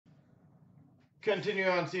Continuing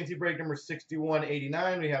on CNC break number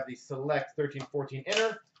 6189, we have the Select 1314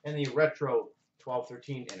 inner and the Retro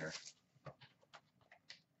 1213 inner.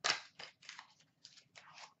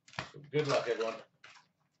 So good luck, everyone.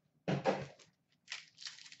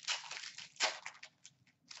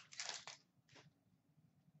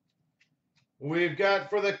 We've got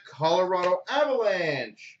for the Colorado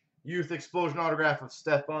Avalanche, Youth Explosion autograph of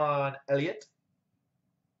Stefan Elliott.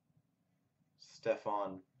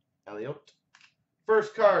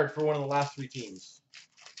 First card for one of the last three teams.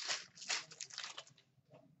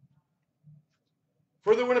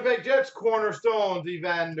 For the Winnipeg Jets, cornerstones,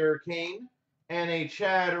 Evander Kane, and a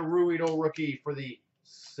Chad Ruhwedel rookie for the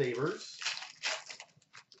Sabres.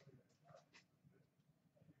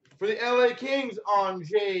 For the LA Kings,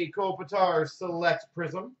 Anze Kopitar Select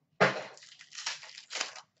Prism.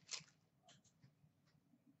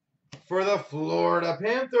 For the Florida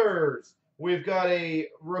Panthers, we've got a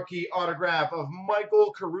rookie autograph of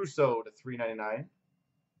Michael Caruso to $3.99.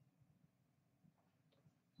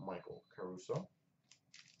 Michael Caruso.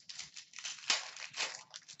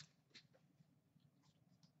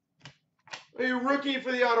 A rookie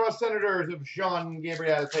for the Ottawa Senators of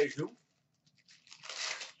Jean-Gabriel Pageau.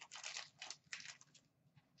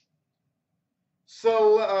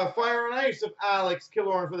 So, Fire and Ice of Alex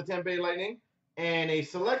Killorn for the Tampa Bay Lightning. And a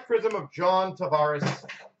Select Prism of John Tavares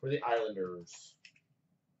for the Islanders.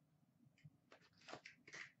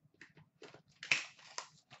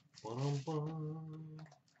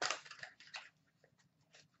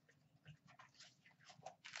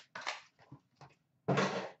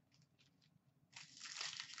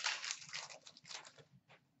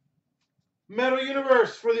 Metal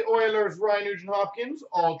Universe for the Oilers, Ryan Nugent-Hopkins.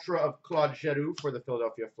 Ultra of Claude Giroux for the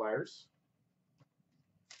Philadelphia Flyers.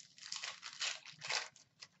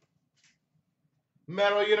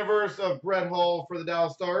 Metal Universe of Brett Hull for the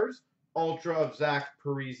Dallas Stars. Ultra of Zach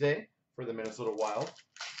Parise for the Minnesota Wild.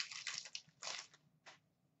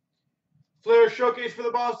 Flair Showcase for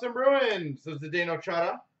the Boston Bruins. This is Zdeno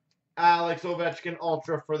Chara. Alex Ovechkin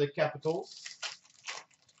Ultra for the Capitals.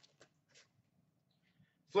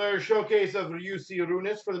 Flair Showcase of UC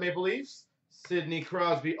Runis for the Maple Leafs. Sidney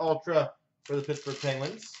Crosby Ultra for the Pittsburgh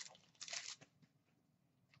Penguins.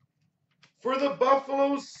 For the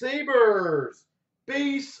Buffalo Sabres,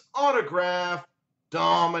 base autograph,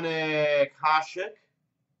 Dominic Hasek.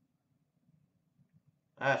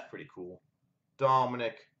 That's pretty cool.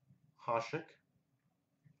 Dominic Hasek.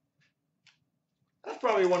 That's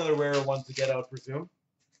probably one of the rare ones to get, I would presume.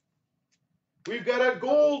 We've got a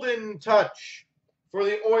golden touch for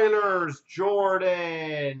the Oilers,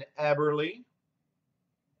 Jordan Eberle.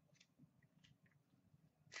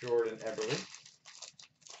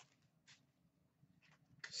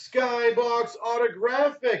 Skybox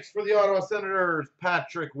Autographics for the Ottawa Senators,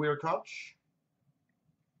 Patrick Wierkoch.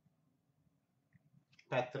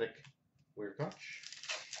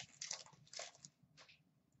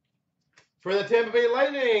 For the Tampa Bay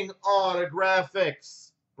Lightning,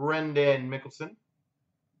 Autographics, Brendan Mikkelsen.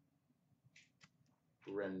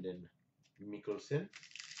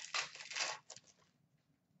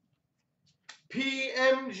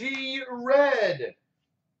 PMG Red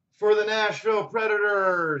for the Nashville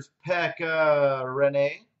Predators, Pekka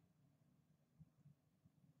Rinne.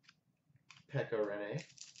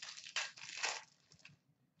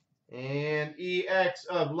 And EX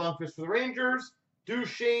of Lundqvist for the Rangers,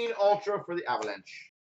 Duchesne Ultra for the Avalanche.